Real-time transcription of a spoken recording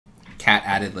Cat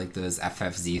added like those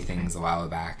FFZ things a while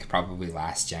back, probably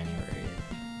last January.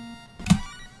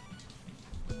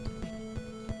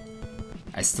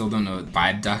 I still don't know.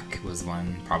 Vibe Duck was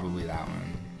one, probably that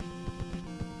one.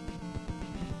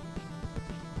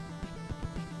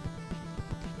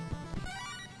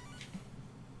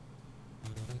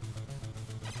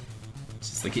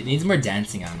 Just like it needs more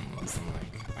dancing animals, and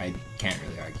like I can't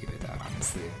really argue with that,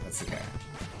 honestly. That's okay.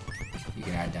 You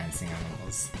can add dancing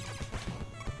animals.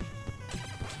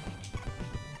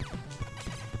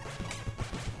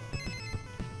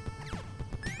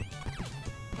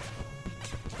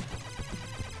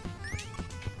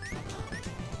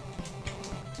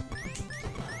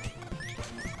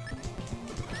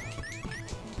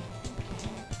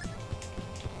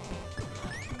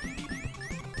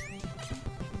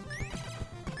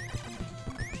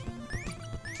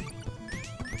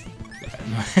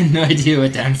 No idea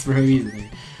what dance bro either.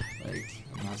 Like,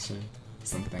 I'm not sure.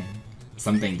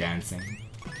 Something dancing.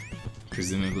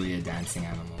 Presumably a dancing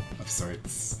animal of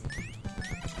sorts.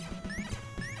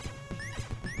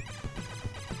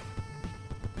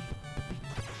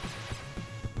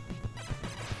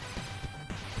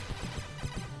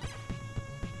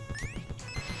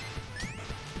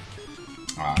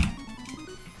 Ah.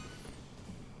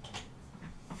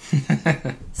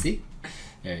 See?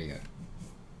 There you go.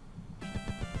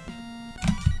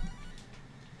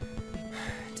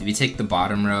 Did we take the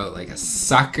bottom route like a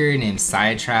sucker named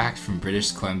SIDETRAKKD from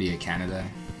British Columbia, Canada?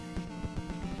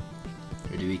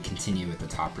 Or do we continue with the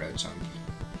top route jump?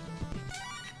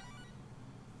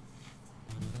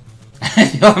 I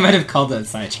feel I might have called that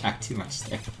SIDETRAKKD too much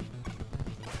there.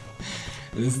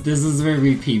 This is where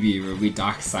we PB, where we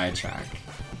dock SIDETRAKKD.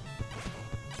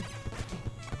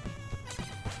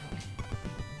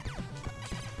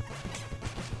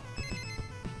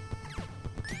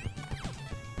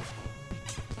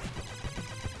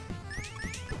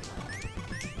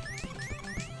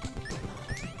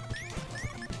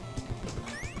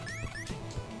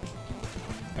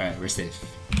 Alright, we're safe.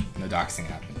 No doxing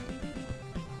happened.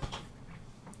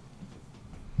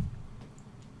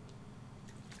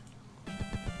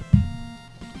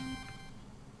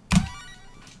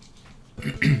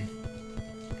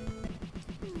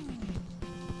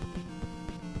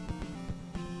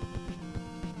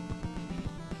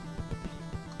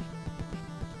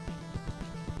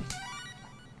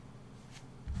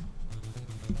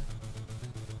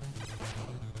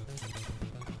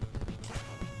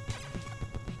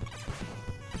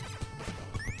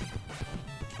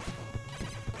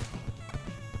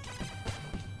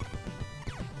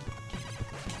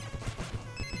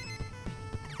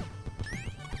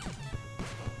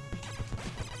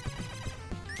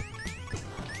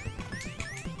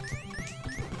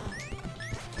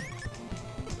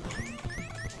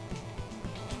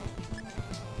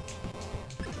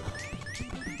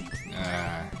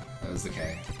 That was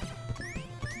okay.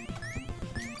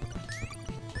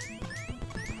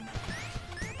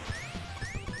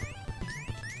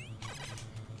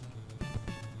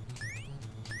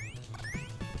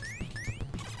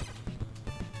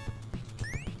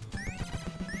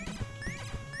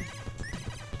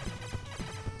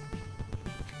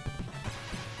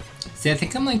 See, I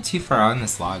think I'm like too far out in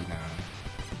this log now.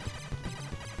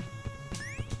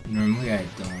 Normally I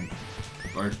don't,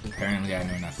 or apparently I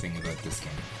know nothing about this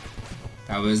game.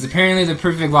 That was apparently the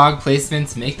perfect log placement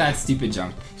to make that stupid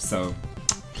jump, so...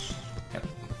 Yep.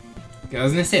 I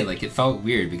was gonna say, like, it felt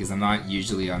weird because I'm not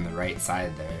usually on the right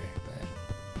side there,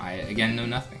 but I, again, know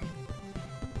nothing.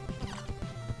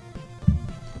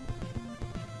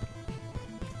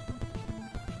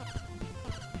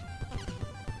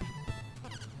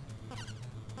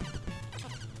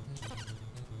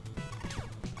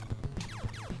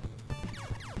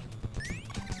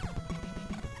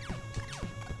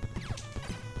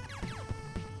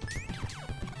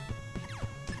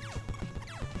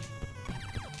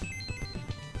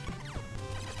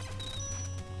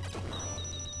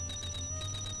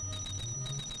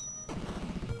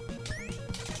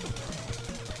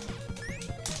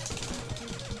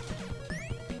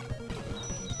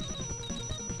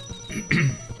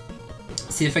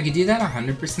 See, if I could do that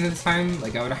 100% of the time,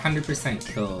 like, I would 100%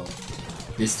 kill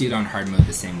this dude on hard mode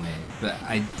the same way. But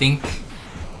I think,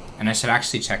 and I should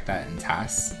actually check that in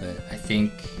tasks, but I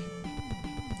think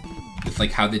with,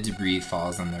 like, how the debris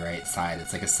falls on the right side,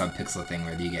 it's like a sub-pixel thing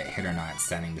whether you get hit or not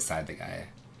standing beside the guy.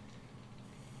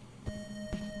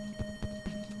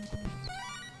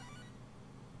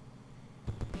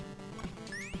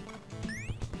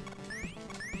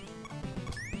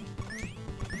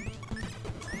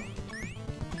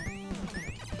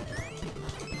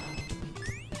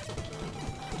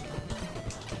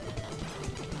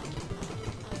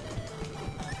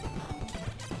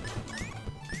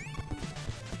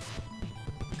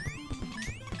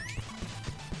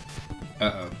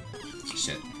 Uh-oh.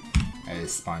 Shit. I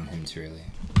spawned him too early.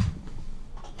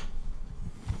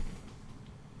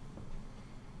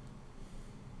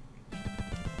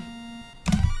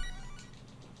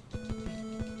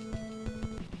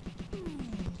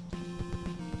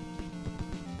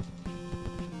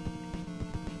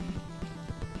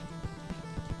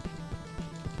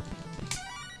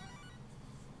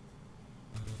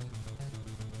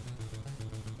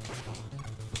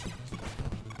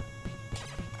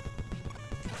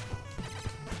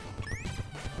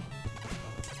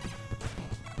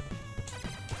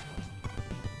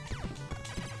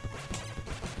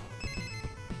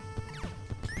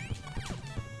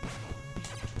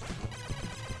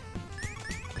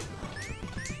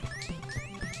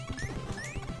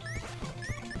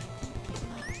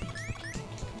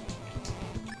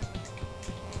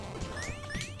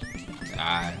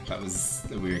 That was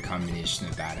a weird combination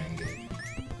of bad and good.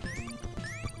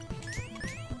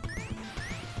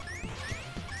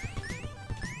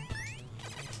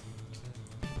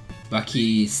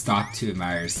 Bucky stopped to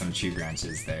admire some tree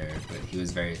branches there, but he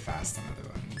was very fast on other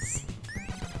ones.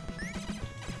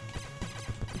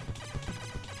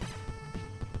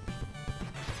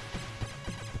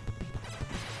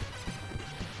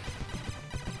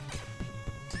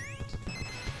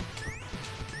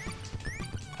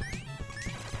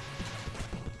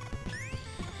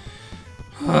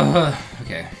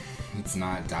 Okay, let's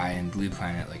not die in Blue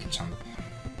Planet like a chump.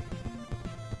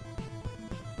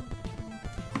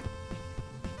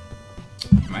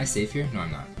 Am I safe here? No,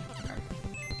 I'm not. Okay.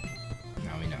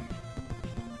 Now we know.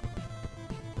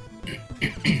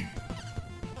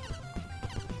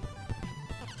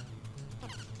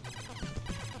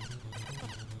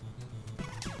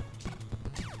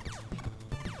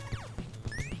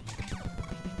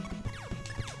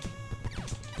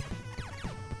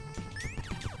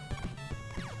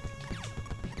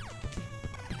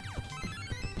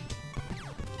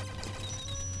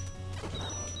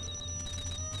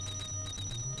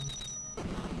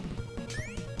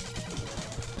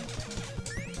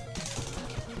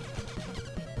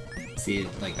 See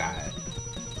it like that.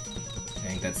 I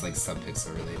think that's like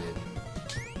subpixel related.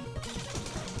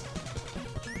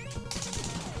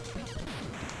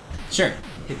 Sure,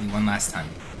 hit me one last time.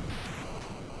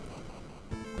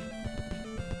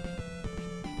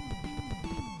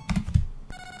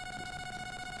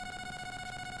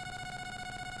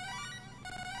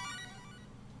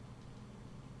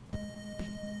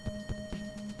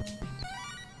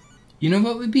 You know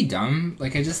what would be dumb?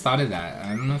 Like, I just thought of that. I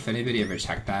don't know if anybody ever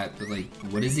checked that, but like,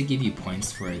 what does it give you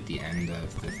points for at the end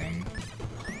of the thing?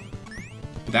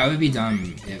 That would be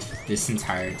dumb if this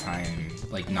entire time,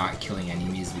 like, not killing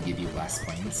enemies would give you less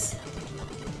points.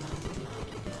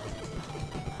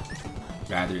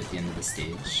 Rather at the end of the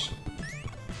stage.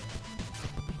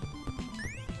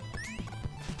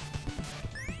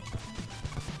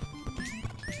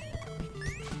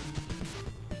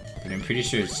 But I'm pretty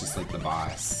sure it's just like the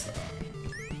boss. So.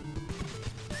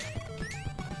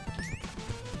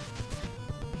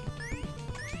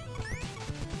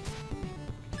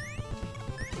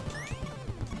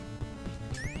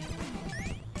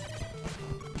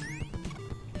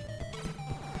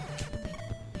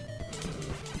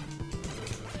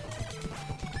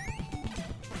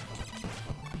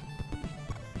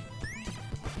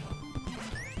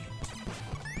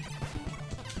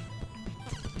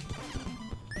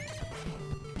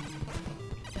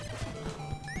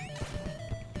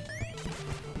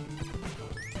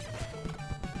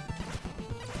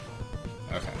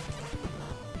 Okay.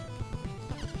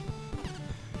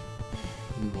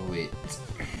 We will wait.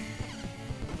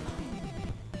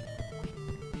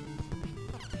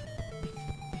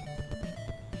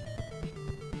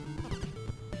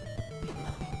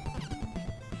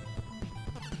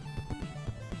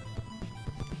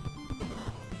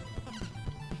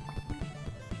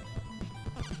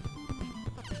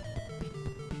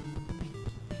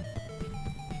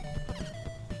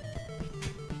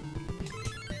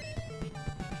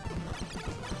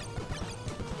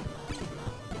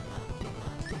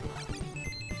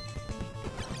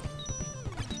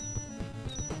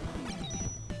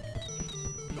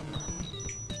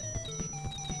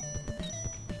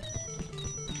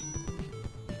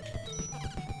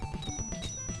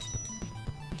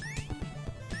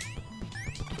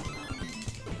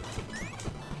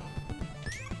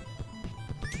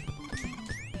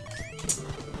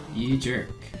 You jerk.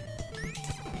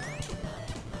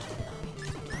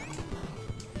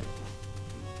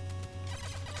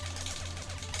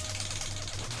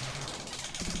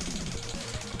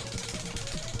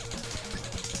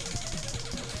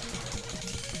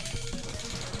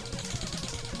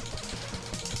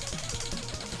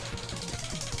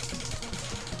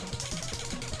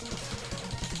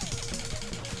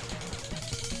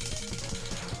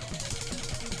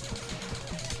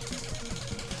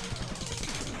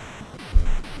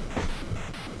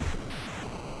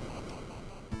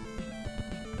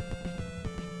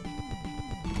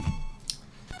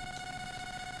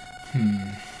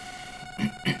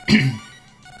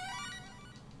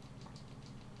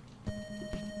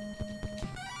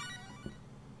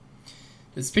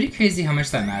 It's pretty crazy how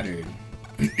much that mattered.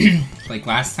 Like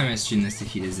last time I streamed this a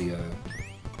few days ago,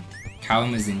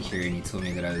 Callum was in here and he told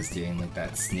me that I was doing like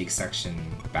that snake section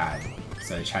bad,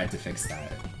 so I tried to fix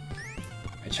that.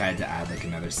 I tried to add like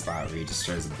another spot where he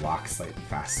destroys a block slightly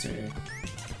faster,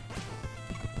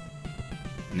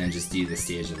 and then just do the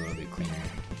stage a little bit cleaner.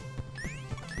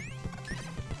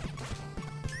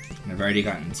 And I've already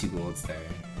gotten 2 golds there.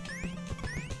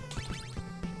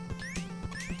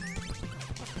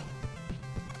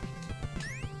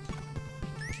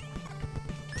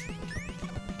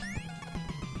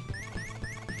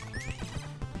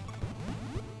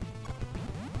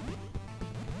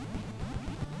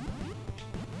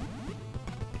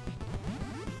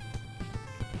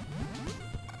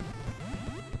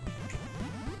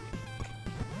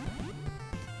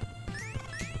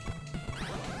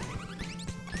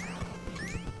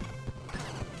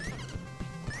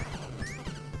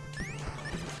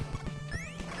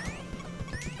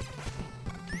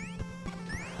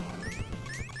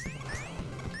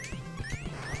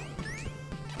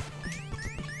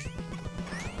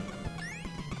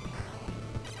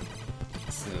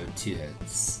 So 2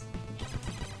 hits.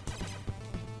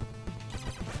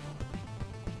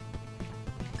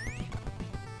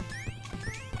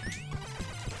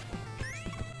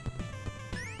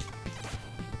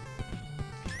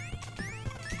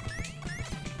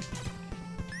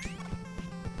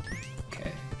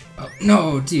 Okay. Oh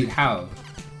no, dude, how?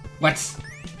 What?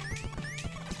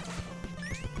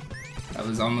 That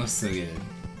was almost so good.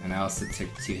 And I also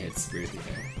took 2 hits weirdly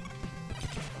there.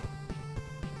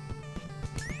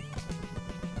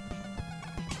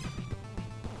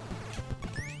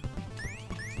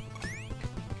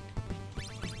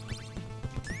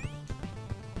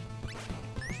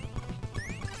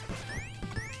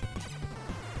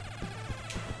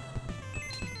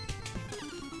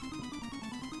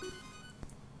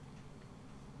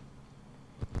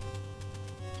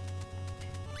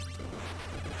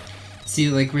 See,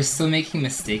 like, we're still making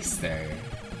mistakes there.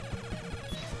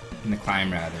 In the climb,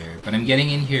 rather. But I'm getting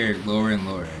in here lower and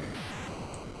lower.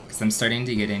 Because I'm starting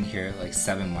to get in here, like,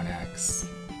 7-1x.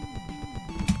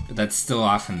 But that's still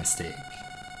off a mistake.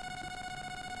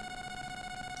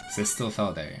 So I still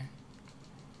fell there.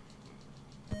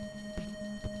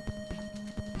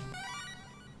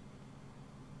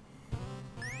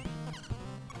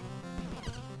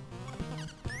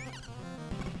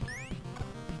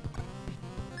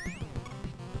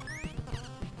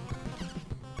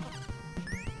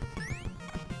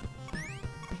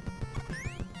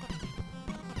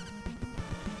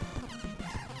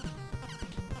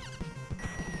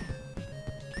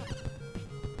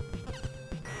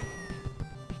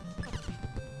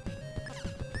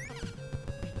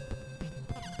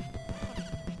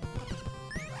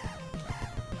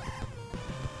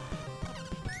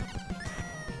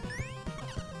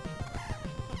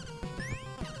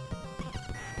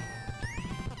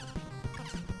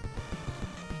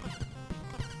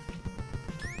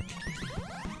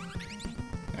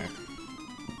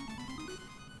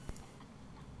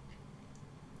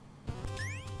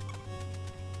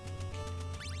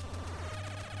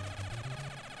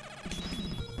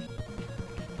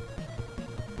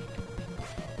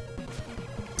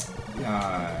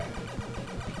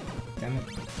 Damn it.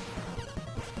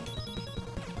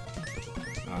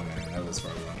 Oh man, that was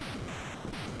horrible.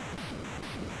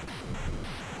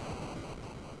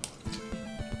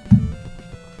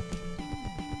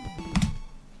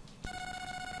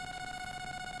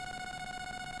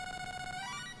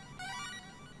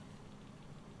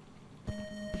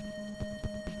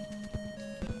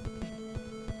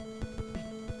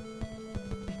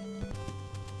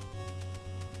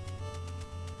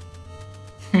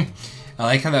 I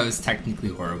like how that was technically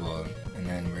horrible, and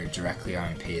then we're directly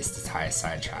on pace to tie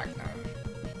sidetrack now.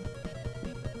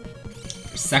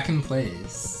 For 2nd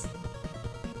place.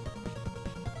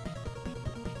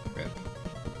 Rip.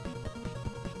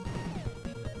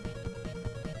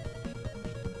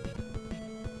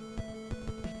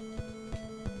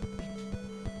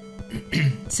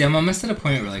 See, I'm almost at a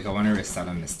point where like I want to reset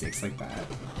on mistakes like that.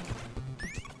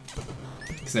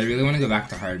 Because I really want to go back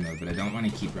to hard mode, but I don't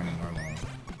want to keep running normal.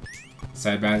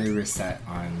 So I'd rather reset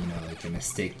on, you know, like a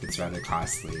mistake that's rather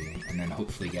costly, and then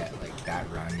hopefully get like that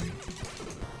run.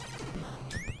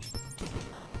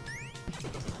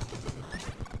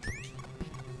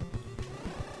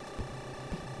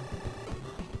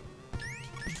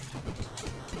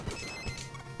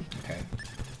 Okay.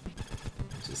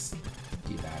 Just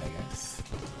do that, I guess.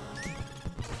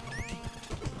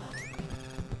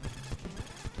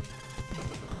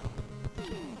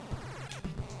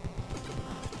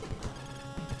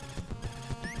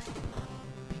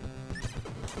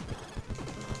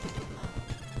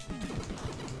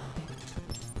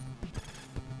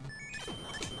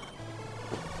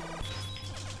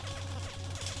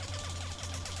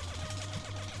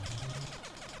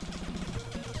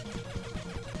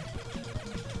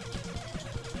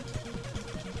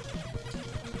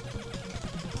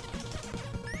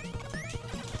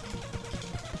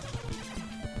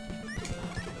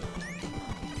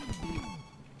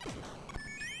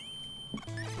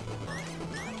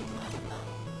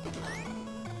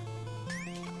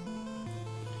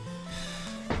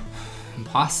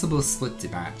 Possible split to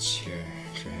match here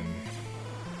for him.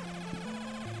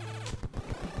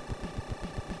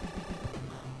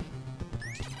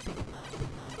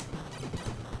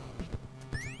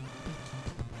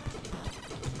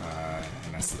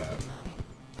 I messed it up.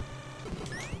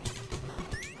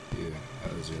 Ew,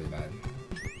 that was really bad.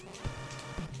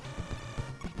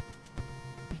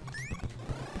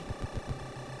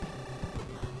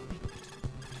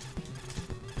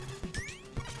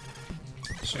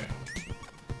 Sure.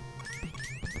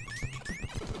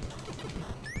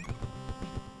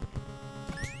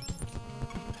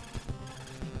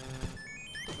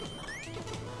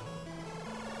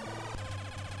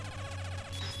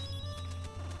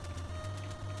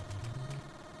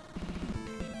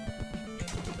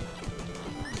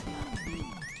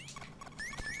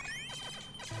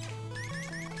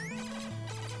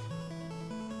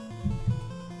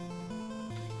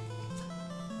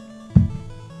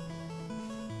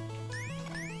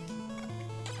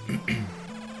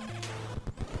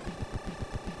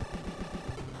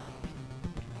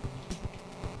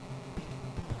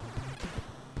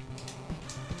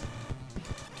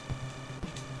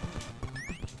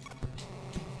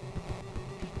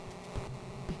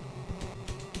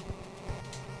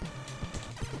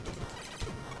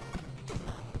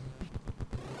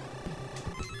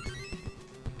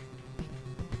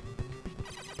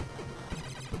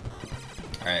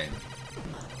 Alright.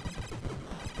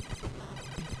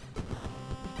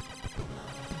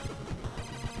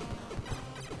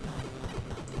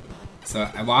 So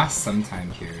I lost some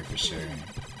time here for sure,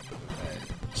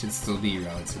 but should still be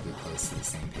relatively close to the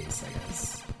same pace, I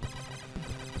guess.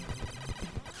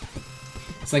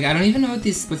 It's like, I don't even know what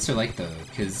these splits are like though,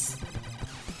 because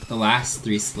the last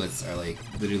 3 splits are like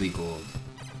literally gold.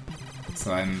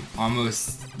 So I'm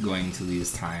almost going to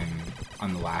lose time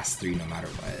on the last 3 no matter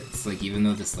what. It's like, even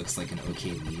though this looks like an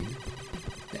okay lead,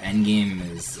 the end game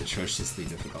is atrociously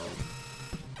difficult.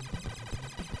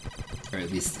 Or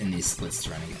at least in these splits to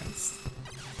run against.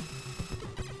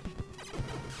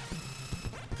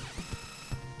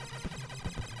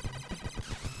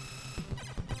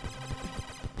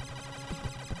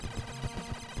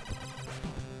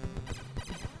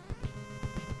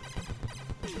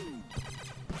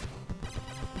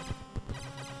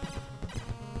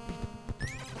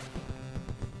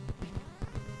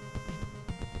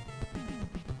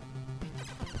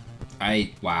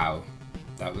 Wow,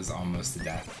 that was almost a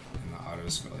death in the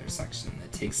auto-scroller section.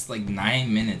 It takes like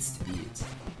 9 minutes to beat.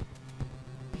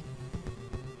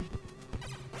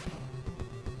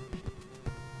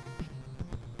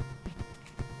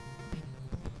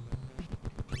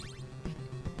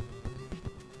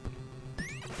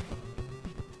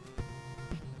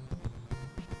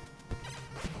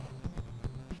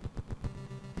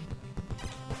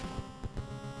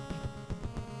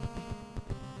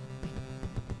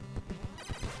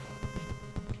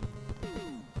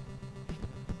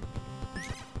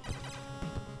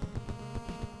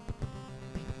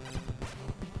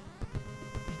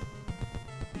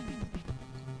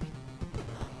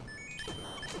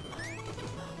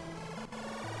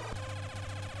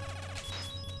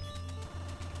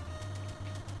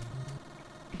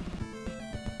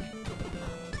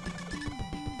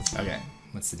 Okay,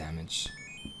 what's the damage?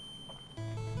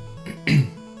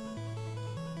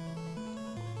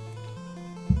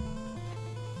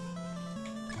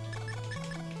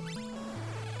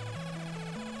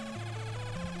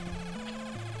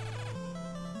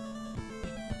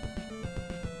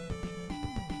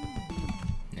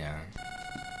 Yeah.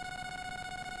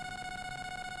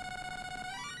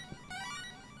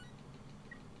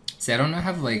 See, I don't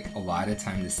have like a lot of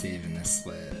time to save in this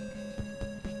split.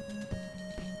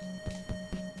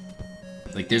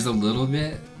 Like, there's a little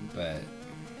bit, but...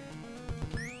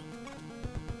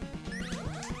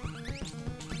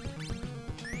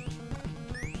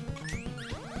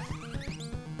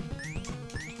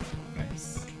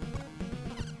 Nice.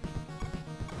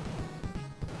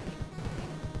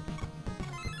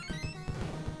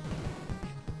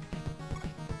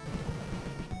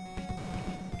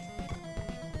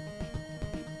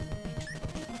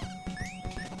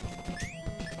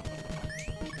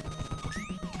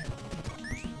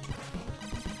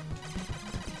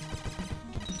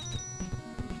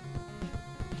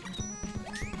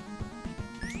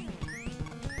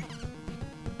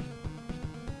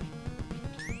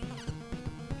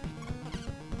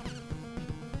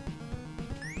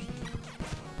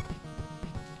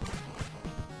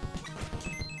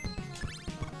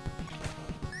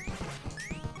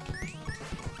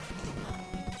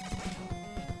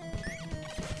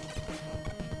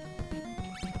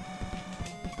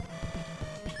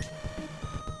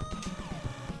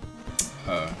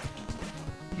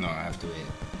 have to wait.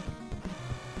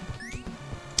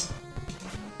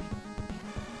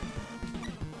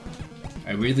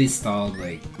 I weirdly stalled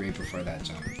like right before that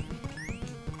jump.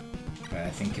 But I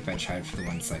think if I tried for the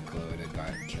one cycle, I would have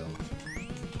got killed.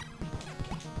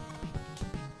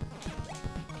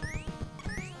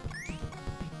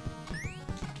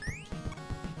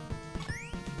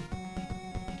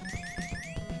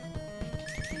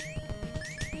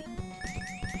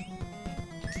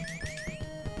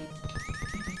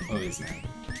 Oh, he's mad.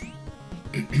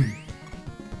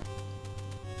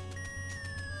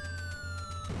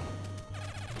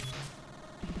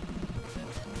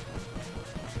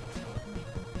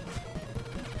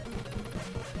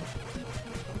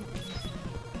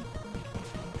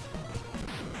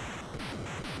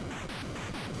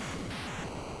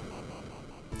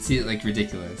 See, like,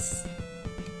 ridiculous.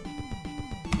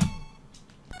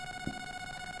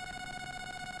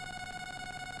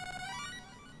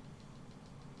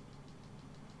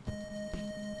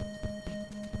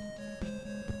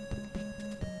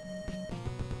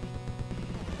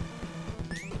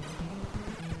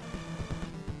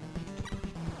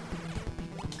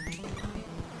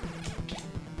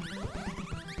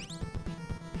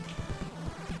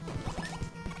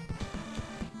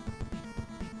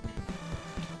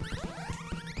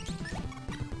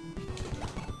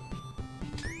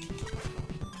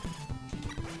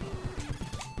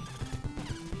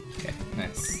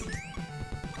 Nice.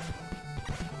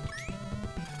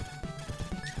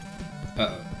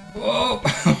 Uh-oh. Whoa!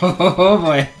 Oh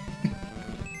boy!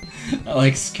 I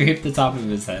like scraped the top of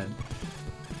his head.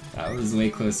 That was way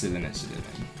closer than it should have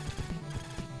been.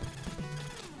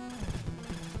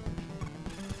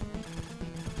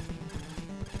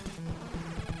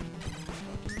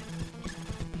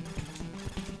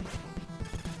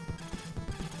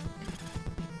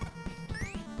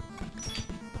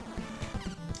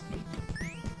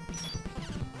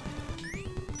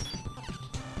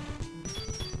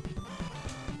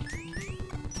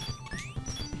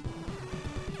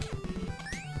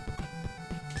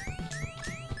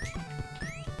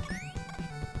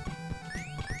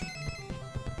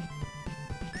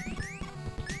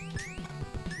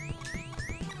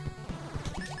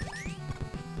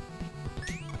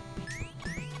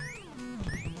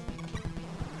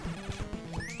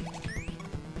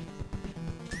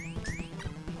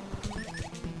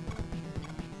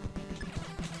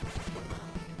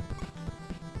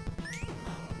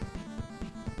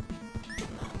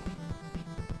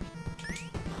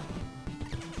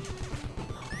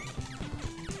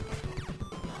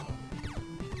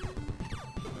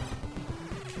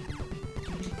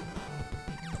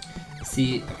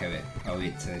 See, okay, wait. I'll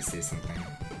wait till I say something.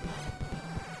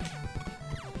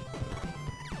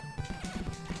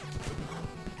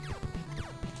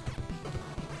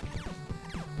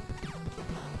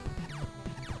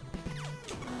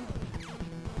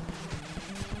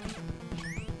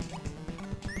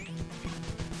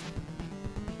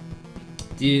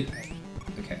 Dude,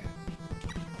 okay.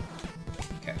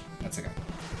 Okay, that's okay.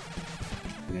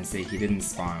 I didn't say he didn't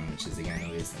spawn, which is again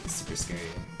always like super scary.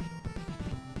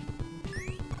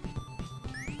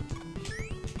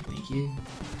 You.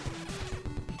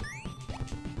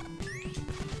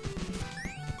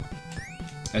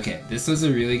 Okay, this was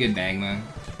a really good magma.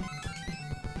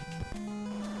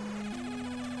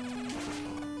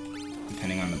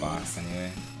 Depending on the boss,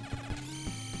 anyway.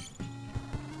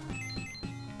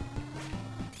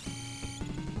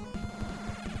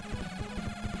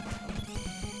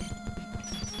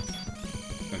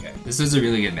 Okay, this was a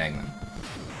really good magma.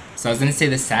 So I was gonna say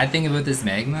the sad thing about this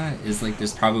magma is like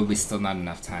there's probably still not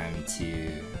enough time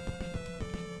to...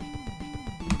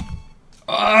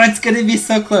 Oh, it's gonna be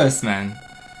so close, man.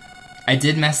 I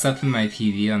did mess up in my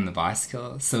PV on the boss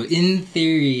kill, so in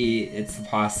theory it's a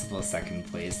possible second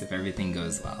place if everything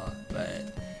goes well,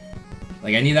 but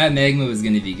like I knew that magma was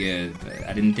gonna be good, but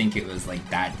I didn't think it was like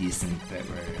that decent that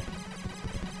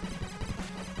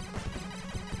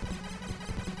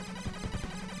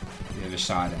we have a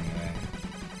shot anyway.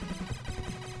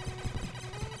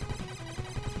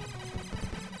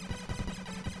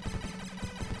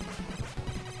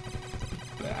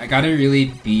 I gotta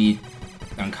really be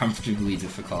uncomfortably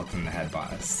difficult in the head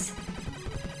boss,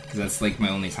 because that's like my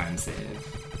only time save.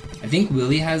 I think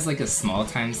Willy has like a small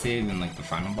time save in like the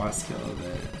final boss kill,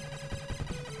 but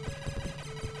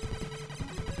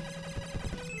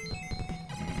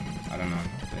I don't know.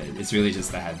 But it's really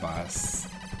just the head boss.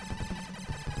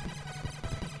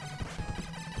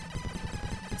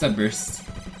 What's up, Burst?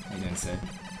 How you doing, sir?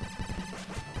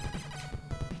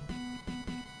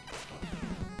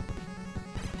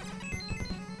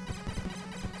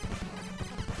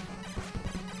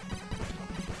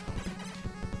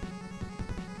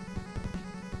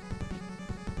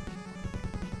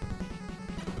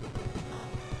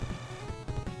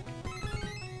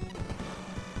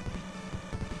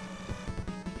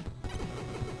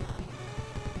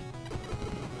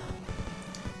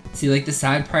 See, like, the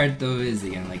sad part, though, is,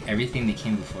 again, like, everything that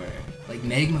came before. Like,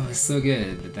 Magma was so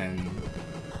good, but then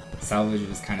Salvage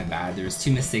was kind of bad. There was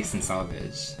 2 mistakes in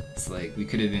Salvage. So, like, we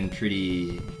could have been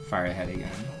pretty far ahead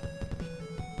again.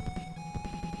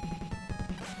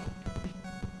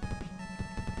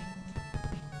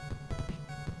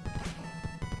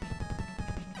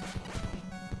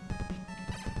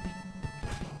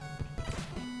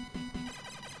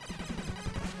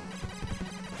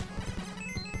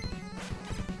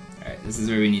 Alright, this is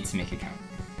where we need to make it count.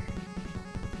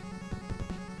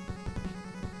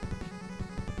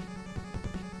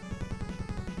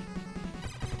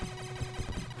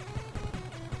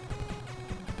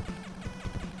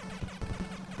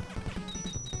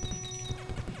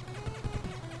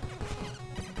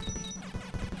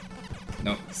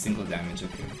 Nope, single damage,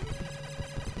 okay.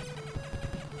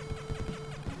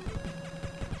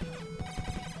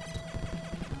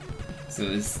 So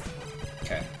it's...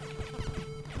 okay.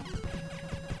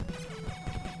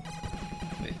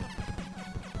 Wait.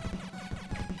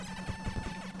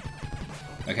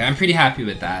 Okay, I'm pretty happy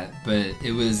with that, but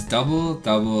it was double,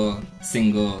 double,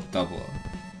 single, double.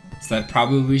 So that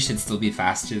probably should still be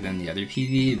faster than the other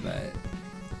PV, but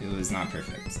it was not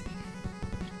perfect.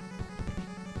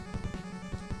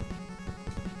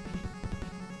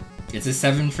 It's a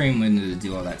 7-frame window to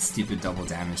do all that stupid double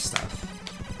damage stuff.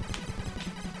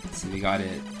 So we got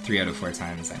it 3 out of 4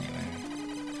 times anyway.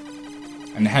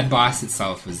 And the head boss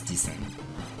itself was decent.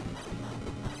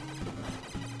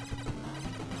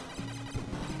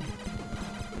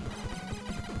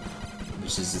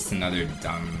 Which is just another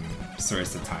dumb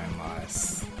source of time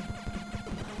loss.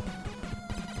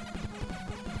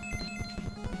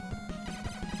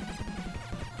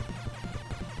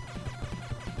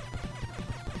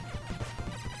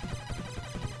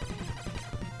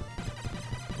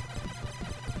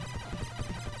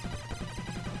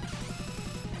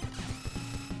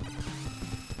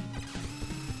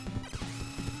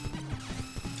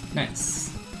 Nice.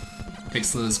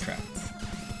 Pixel is correct.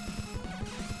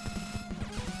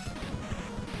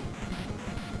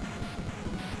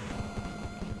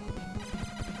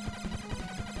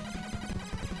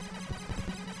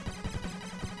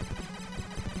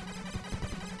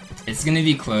 It's gonna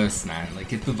be close, man.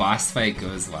 Like, if the boss fight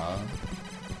goes well,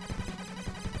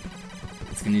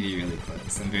 it's gonna be really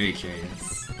close. I'm very curious.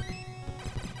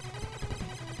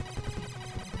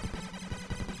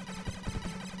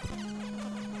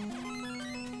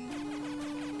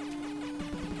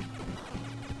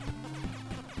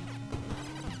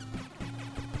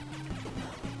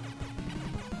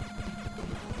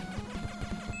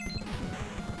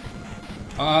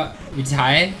 We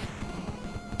tied?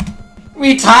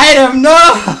 We tied him! No!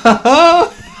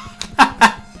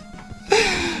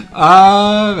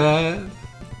 Oh, man.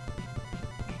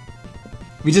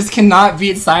 We just cannot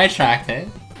beat SIDETRAKKD, eh?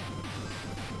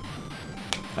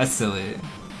 That's silly.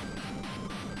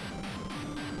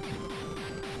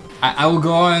 I will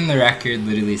go on the record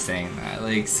literally saying that.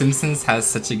 Like, Simpsons has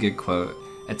such a good quote.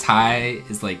 A tie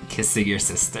is like kissing your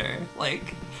sister.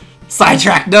 Like...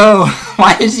 SIDETRAKKD, no!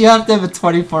 Why did you have to have a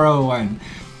 2401?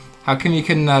 How come you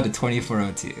couldn't have a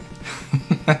 2402?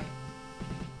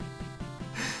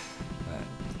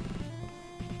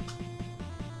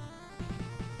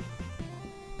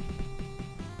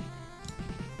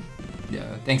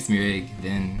 Yeah, thanks Mirig,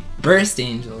 Vin, Burst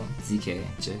Angel, ZK,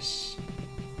 Jish.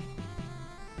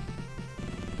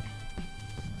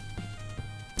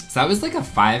 So that was like a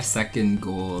 5-second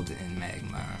gold in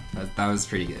Magma. That was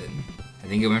pretty good. I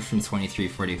think it went from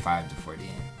 23:45 to 40.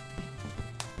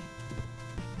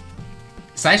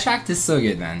 SIDETRAKKD is so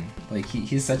good, man. Like,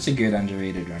 he's such a good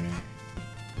underrated runner.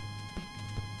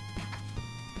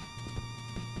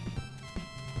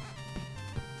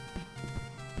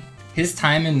 His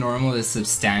time in normal is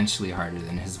substantially harder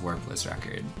than his Warpless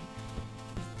record.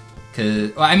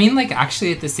 Cause, well, I mean, like,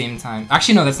 actually at the same time...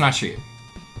 Actually, no, that's not true.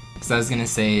 Because I was gonna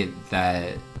say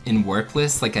that in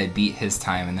Warpless, like, I beat his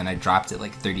time and then I dropped it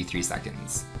like 33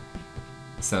 seconds.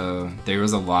 So there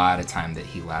was a lot of time that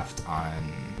he left on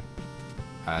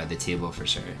the table for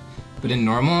sure. But in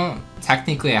normal,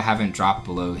 technically I haven't dropped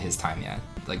below his time yet.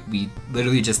 Like, we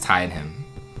literally just tied him.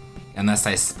 Unless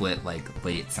I split, like,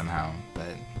 late somehow,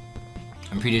 but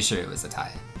I'm pretty sure it was a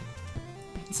tie.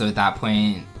 So at that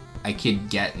point, I could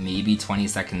get maybe 20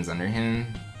 seconds under him,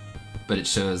 but it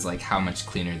shows, like, how much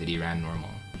cleaner that he ran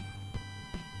normal.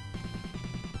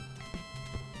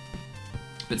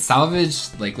 But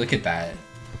Salvage, like, look at that.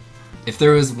 If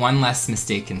there was one less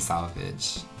mistake in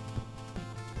Salvage...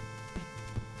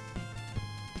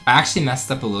 I actually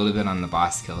messed up a little bit on the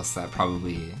boss kill, so that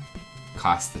probably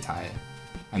cost the tie.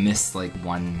 I missed like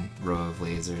one row of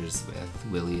lasers with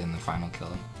Willy in the final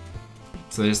kill.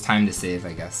 So there's time to save,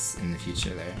 I guess, in the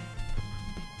future there.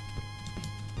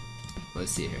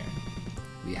 Let's see here.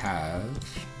 We have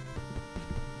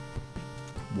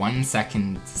 1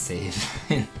 second to save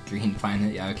in Green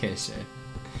Planet. Yeah, okay, sure.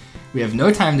 We have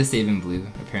no time to save in Blue.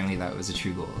 Apparently that was a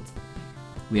true gold.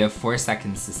 We have 4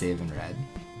 seconds to save in Red.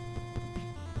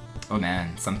 Oh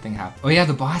man, something happened. Oh yeah,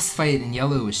 the boss fight in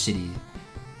Yellow was shitty.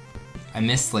 I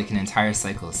missed like an entire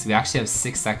cycle. So we actually have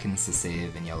 6 seconds to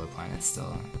save in Yellow Planet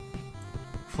still.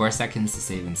 4 seconds to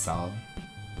save in Cell.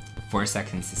 4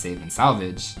 seconds to save in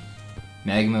Salvage.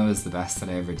 Magma was the best that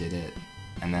I ever did it.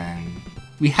 And then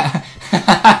we have...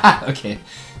 okay,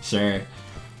 sure.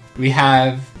 We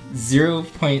have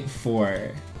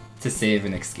 0.4 to save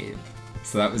and escape.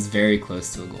 So that was very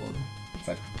close to a gold.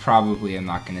 So I probably am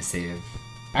not going to save.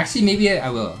 Actually, maybe I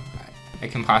will. I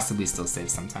can possibly still save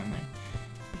sometime there.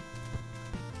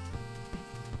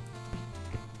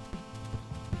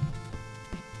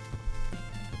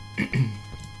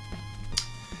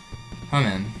 Oh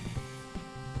man.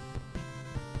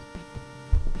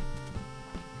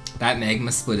 That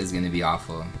magma split is gonna be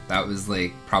awful. That was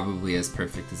like probably as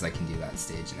perfect as I can do that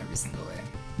stage in every single way.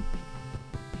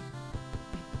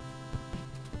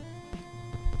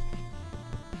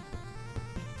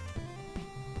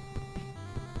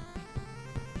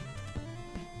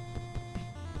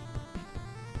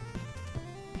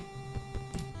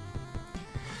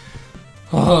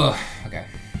 Oh, okay.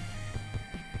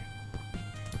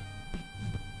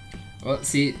 Well,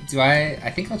 see,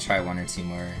 I think I'll try 1 or 2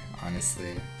 more,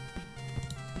 honestly.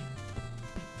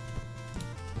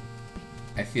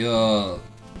 I feel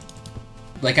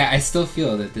like I still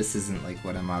feel that this isn't like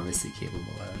what I'm obviously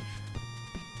capable of.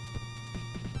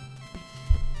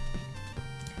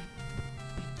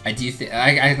 I do think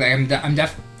I'm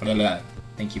definitely.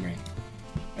 Thank you, Brain.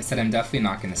 I said I'm definitely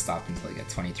not gonna stop until I get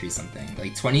 23 something.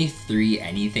 Like 23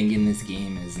 anything in this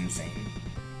game is insane.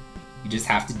 You just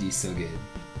have to do so good.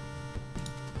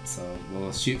 So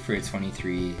we'll shoot for a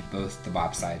 23, both the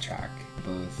bop side track,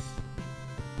 both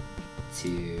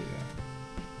to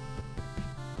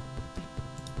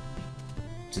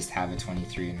just have a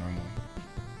 23 normal.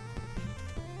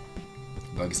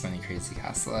 Bugs Bunny Crazy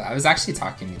Castle. I was actually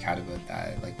talking to Kat about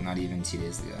that, like not even 2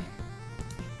 days ago.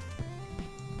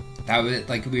 That was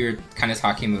like we were kind of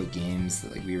talking about games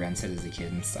that like we rented as a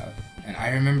kid and stuff, and I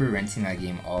remember renting that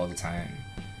game all the time.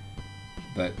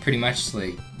 But pretty much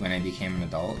like when I became an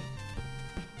adult,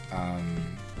 I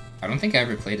don't think I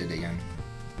ever played it again.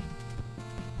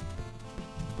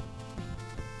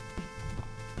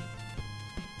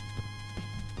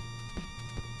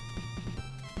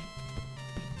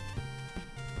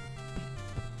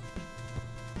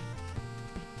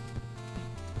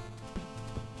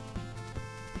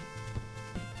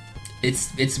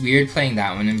 It's weird playing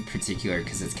that one in particular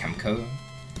because it's Kemco,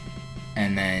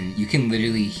 and then you can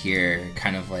literally hear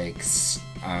kind of like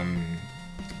I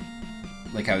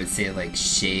would say like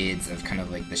shades of kind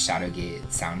of like the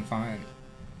Shadowgate sound font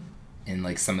in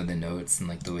like some of the notes and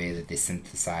like the way that they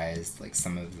synthesized like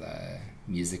some of the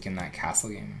music in that castle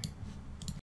game.